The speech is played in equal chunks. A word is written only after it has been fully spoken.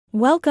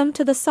Welcome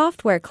to the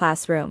software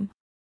classroom.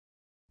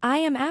 I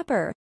am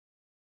Apper.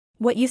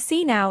 What you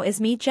see now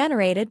is me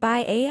generated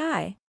by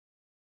AI.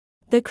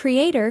 The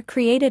creator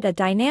created a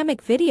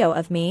dynamic video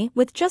of me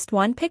with just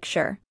one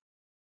picture.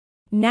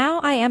 Now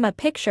I am a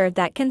picture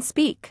that can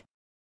speak.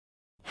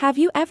 Have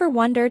you ever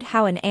wondered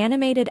how an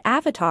animated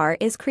avatar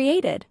is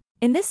created?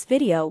 In this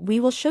video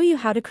we will show you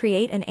how to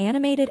create an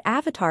animated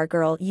avatar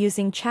girl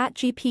using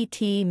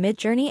ChatGPT,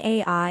 MidJourney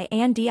AI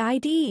and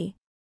DID.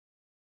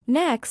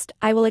 Next,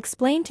 I will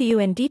explain to you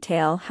in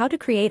detail how to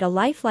create a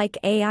lifelike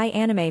AI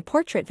anime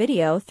portrait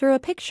video through a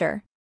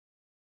picture.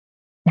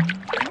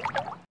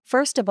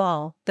 First of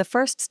all, the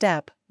first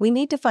step, we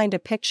need to find a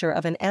picture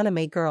of an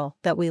anime girl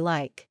that we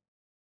like.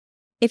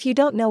 If you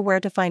don't know where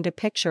to find a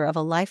picture of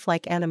a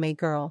lifelike anime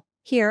girl,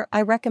 here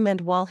I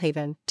recommend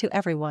Wallhaven to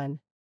everyone.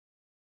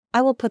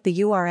 I will put the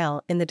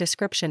URL in the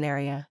description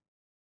area.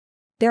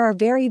 There are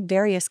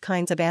various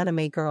kinds of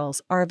anime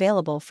girls are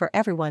available for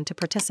everyone to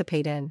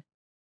participate in.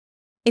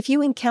 If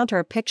you encounter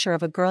a picture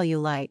of a girl you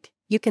like,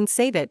 you can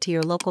save it to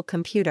your local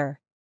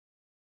computer.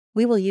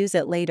 We will use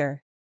it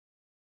later.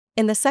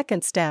 In the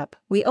second step,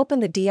 we open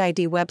the DID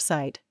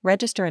website,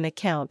 register an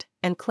account,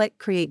 and click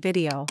Create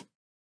Video.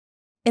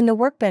 In the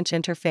Workbench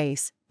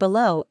interface,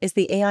 below is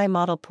the AI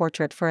model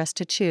portrait for us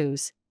to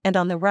choose, and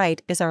on the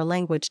right is our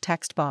language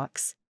text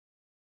box.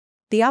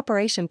 The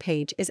operation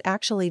page is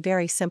actually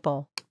very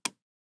simple.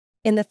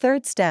 In the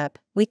third step,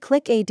 we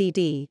click ADD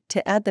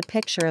to add the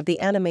picture of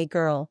the anime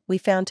girl we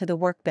found to the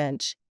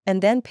workbench,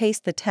 and then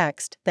paste the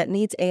text that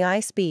needs AI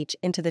speech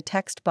into the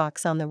text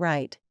box on the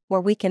right, where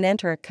we can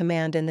enter a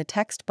command in the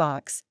text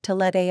box to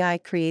let AI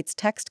creates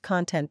text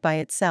content by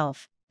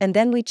itself, and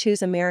then we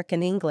choose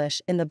American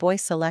English in the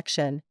voice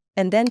selection,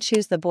 and then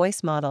choose the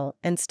voice model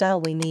and style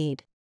we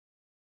need.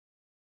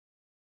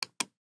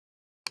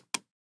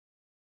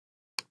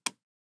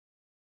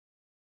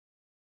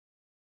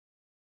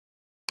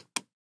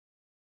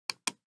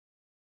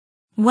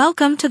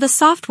 Welcome to the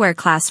software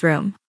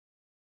classroom.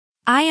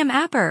 I am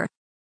Apper.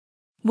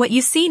 What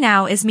you see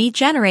now is me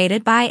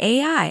generated by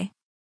AI.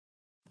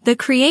 The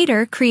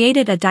creator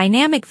created a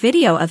dynamic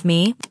video of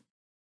me.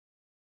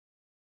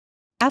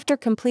 After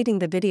completing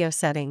the video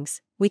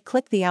settings, we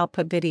click the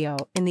output video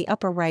in the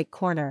upper right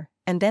corner,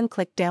 and then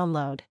click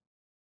Download.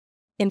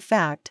 In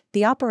fact,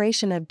 the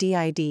operation of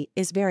DID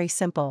is very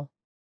simple.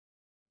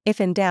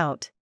 If in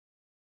doubt,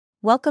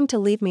 welcome to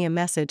leave me a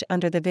message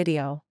under the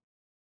video.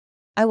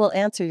 I will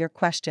answer your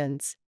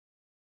questions.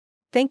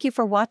 Thank you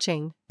for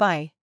watching,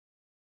 bye.